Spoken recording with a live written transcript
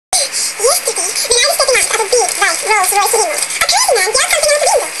Rolls-Royce limo. A crazy man yelled something out the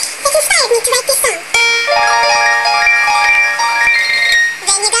window. It inspired me to write this song.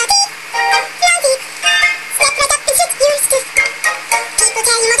 Then you go deep, flow deep. Step right up and sit your stiff. People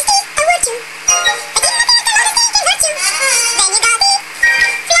tell you modesty a virtue, but in the bed the modesty can hurt you. Then you go deep,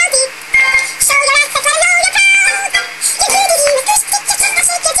 flow deep. Show your ass, that's why I know you're proud. You do the heel, push, kick your chest,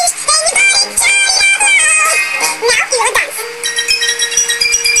 shake your teeth. Then you go and show your loud. Now you'll dance.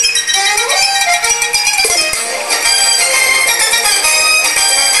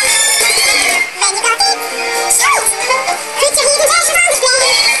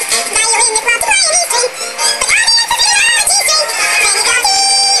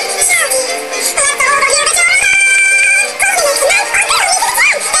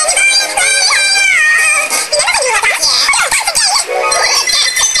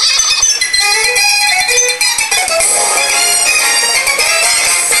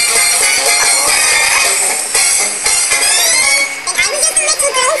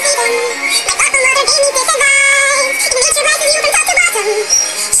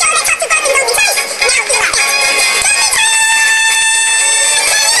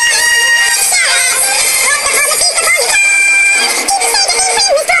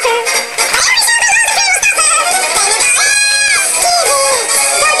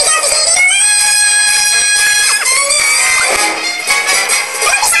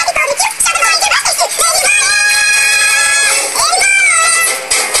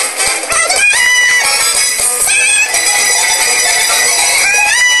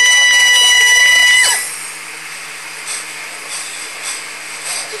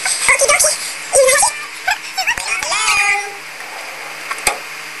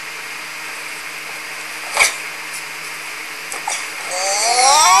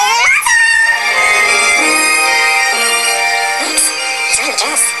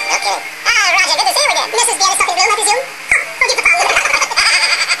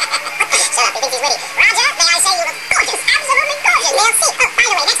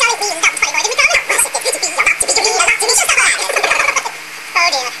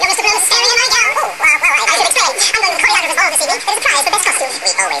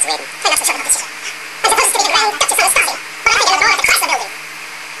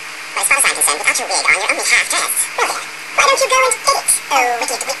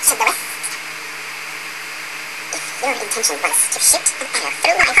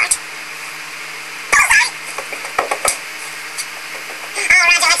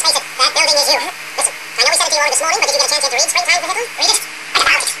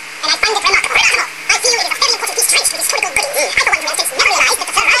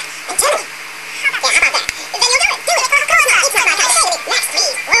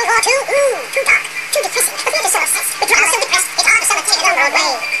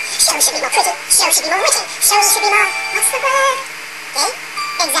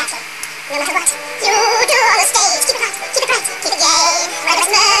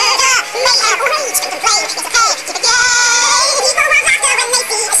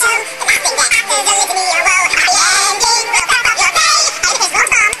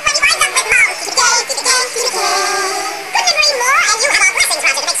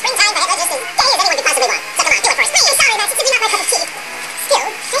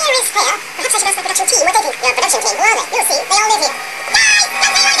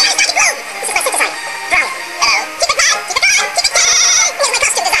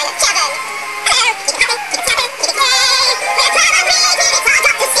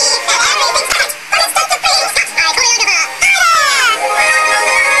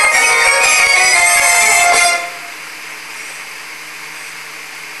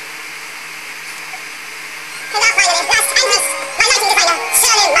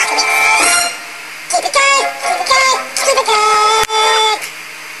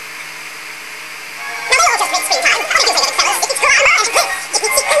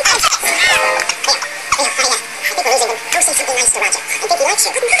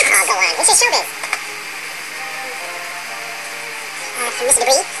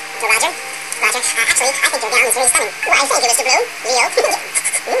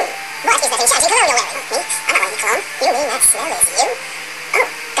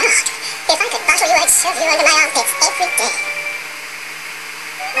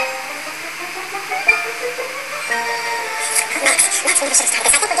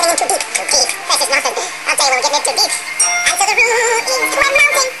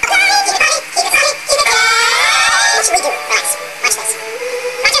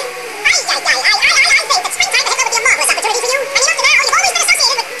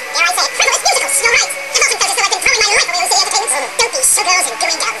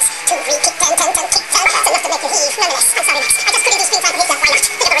 this. I'm sorry, Max. I just couldn't do screen time for his. Why not?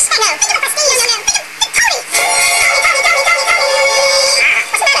 Think of the respect. No, think of the prestige. No. Think of Tony.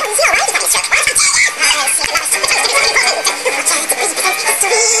 What's the matter? You know, right? You got me shook. What?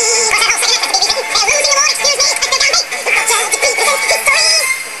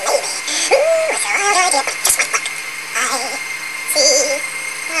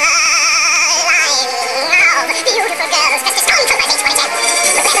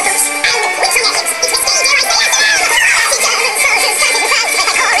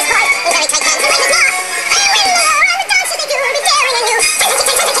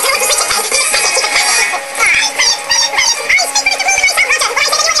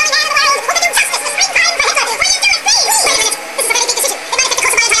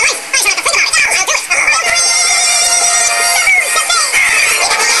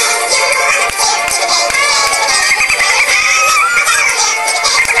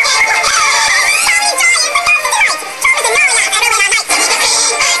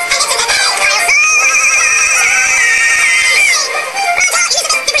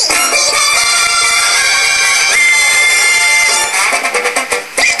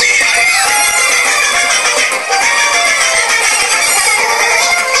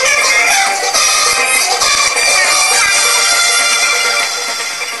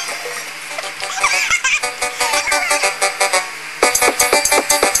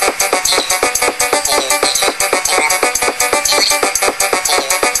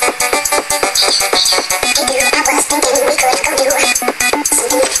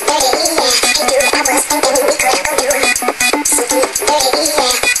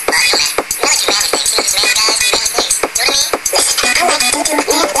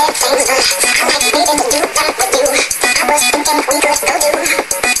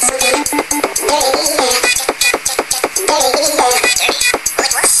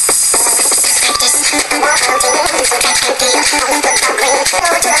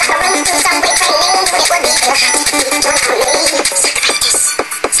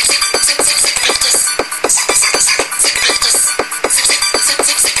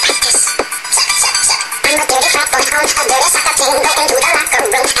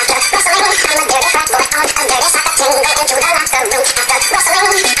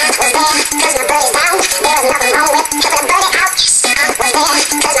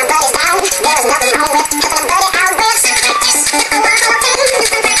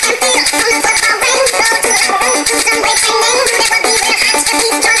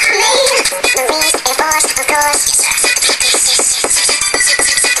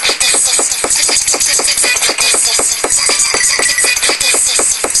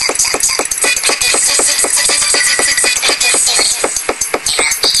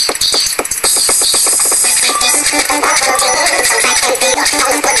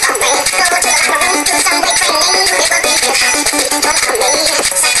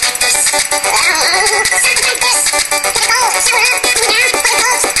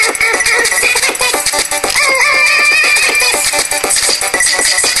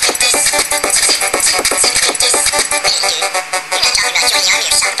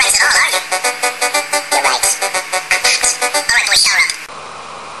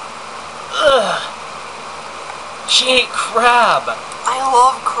 She ate crab. I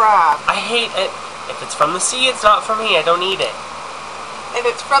love crab. I hate it. If it's from the sea, it's not for me. I don't eat it. If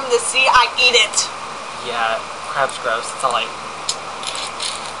it's from the sea, I eat it. Yeah, crab's gross. That's all I eat.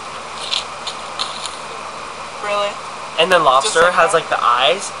 Really? And then lobster like has like the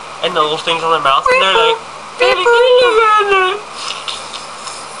eyes and the little things on their mouth, and they're like,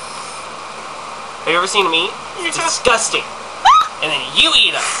 have you ever seen them eat? It's disgusting. And then you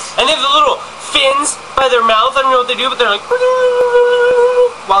eat them. And they have the little fins by their mouth. I don't know what they do, but they're like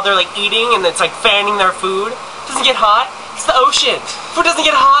while they're like eating, and it's like fanning their food. It doesn't get hot. It's the ocean. Food doesn't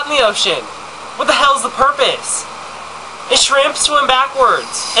get hot in the ocean. What the hell is the purpose? And shrimp swim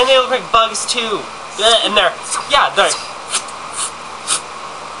backwards, and they look like bugs too. And they're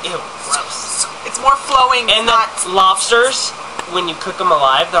ew, gross. It's more flowing. And the lobsters, when you cook them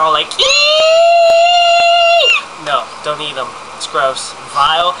alive, they're all like, eee! No, don't eat them. It's gross.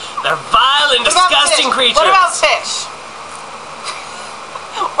 Vile. They're vile and disgusting creatures. What about fish?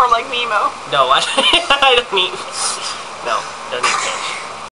 Or like Nemo? No, I don't eat. No, don't eat fish.